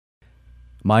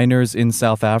Miners in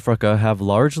South Africa have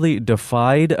largely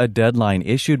defied a deadline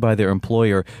issued by their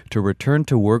employer to return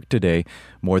to work today.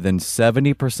 More than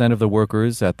 70% of the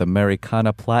workers at the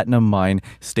Marikana Platinum mine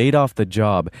stayed off the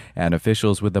job, and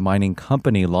officials with the mining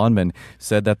company Lonmin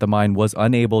said that the mine was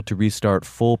unable to restart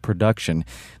full production.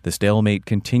 The stalemate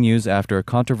continues after a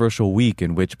controversial week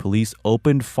in which police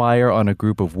opened fire on a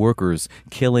group of workers,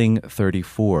 killing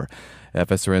 34.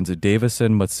 FSRN's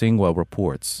Davison Mudzingwa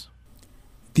reports.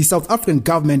 The South African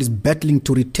government is battling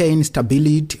to retain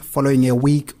stability following a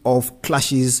week of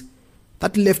clashes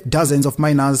that left dozens of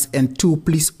miners and 2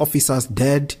 police officers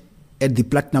dead at the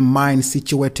platinum mine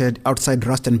situated outside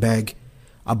Rustenburg,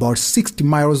 about 60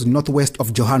 miles northwest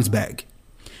of Johannesburg.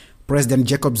 President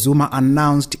Jacob Zuma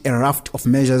announced a raft of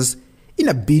measures in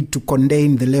a bid to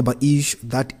contain the labor issue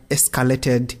that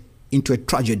escalated into a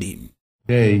tragedy.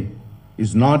 Today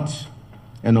is not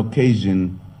an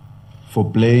occasion for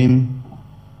blame,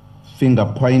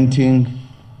 finger-pointing,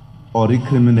 or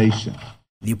recrimination.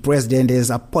 The president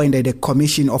has appointed a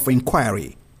commission of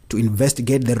inquiry to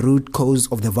investigate the root cause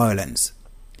of the violence.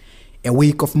 A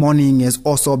week of mourning has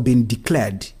also been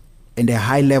declared, and a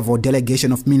high-level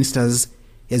delegation of ministers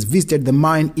has visited the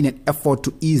mine in an effort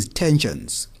to ease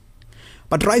tensions.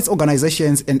 But rights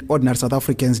organizations and ordinary South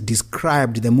Africans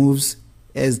described the moves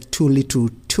as too little,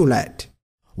 too late.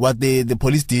 What the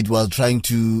police did was trying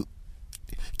to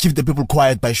keep the people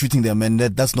quiet by shooting them, and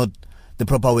that's not the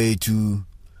proper way to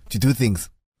do things.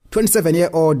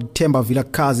 27-year-old Themba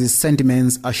Vilakazi's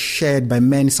sentiments are shared by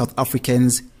many South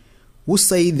Africans who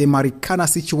say the Marikana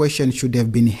situation should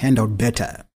have been handled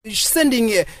better.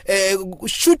 Sending a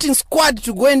shooting squad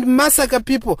to go and massacre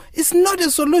people is not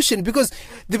a solution, because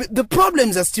the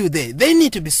problems are still there. They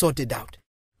need to be sorted out.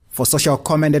 For social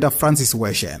commentator Francis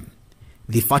Weshe,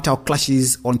 the fatal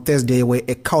clashes on Thursday were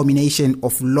a culmination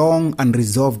of long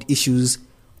unresolved issues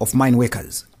of mine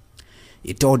workers.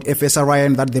 He told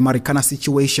FSRN that the Marikana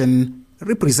situation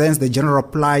represents the general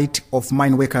plight of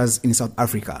mine workers in South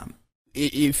Africa.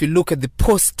 If you look at the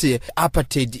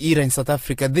post-apartheid era in South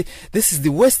Africa, this is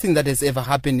the worst thing that has ever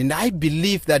happened. And I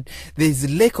believe that there is a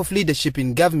lack of leadership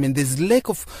in government.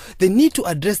 They need to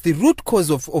address the root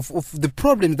cause of the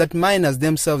problems that miners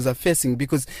themselves are facing,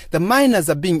 because the miners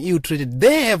are being ill-treated.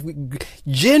 They have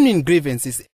genuine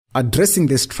grievances. Addressing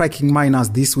the striking miners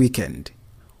this weekend,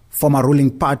 former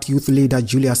ruling party youth leader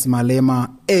Julius Malema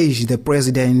urged the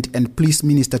president and police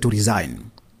minister to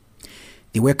resign.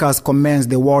 The workers commenced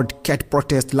the World Cat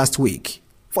protest last week,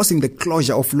 forcing the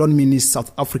closure of Lonmin's South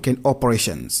African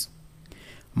operations.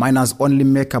 Miners only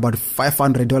make about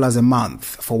 $500 a month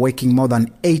for working more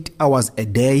than 8 hours a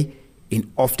day in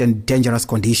often dangerous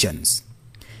conditions.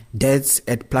 Deaths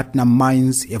at platinum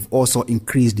mines have also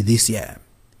increased this year.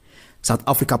 South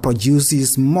Africa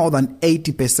produces more than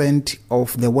 80%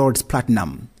 of the world's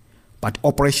platinum, but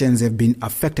operations have been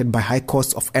affected by high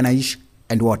costs of energy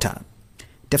and water.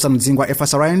 Davison, Mudzingwa,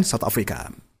 FSRN, South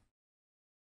Africa.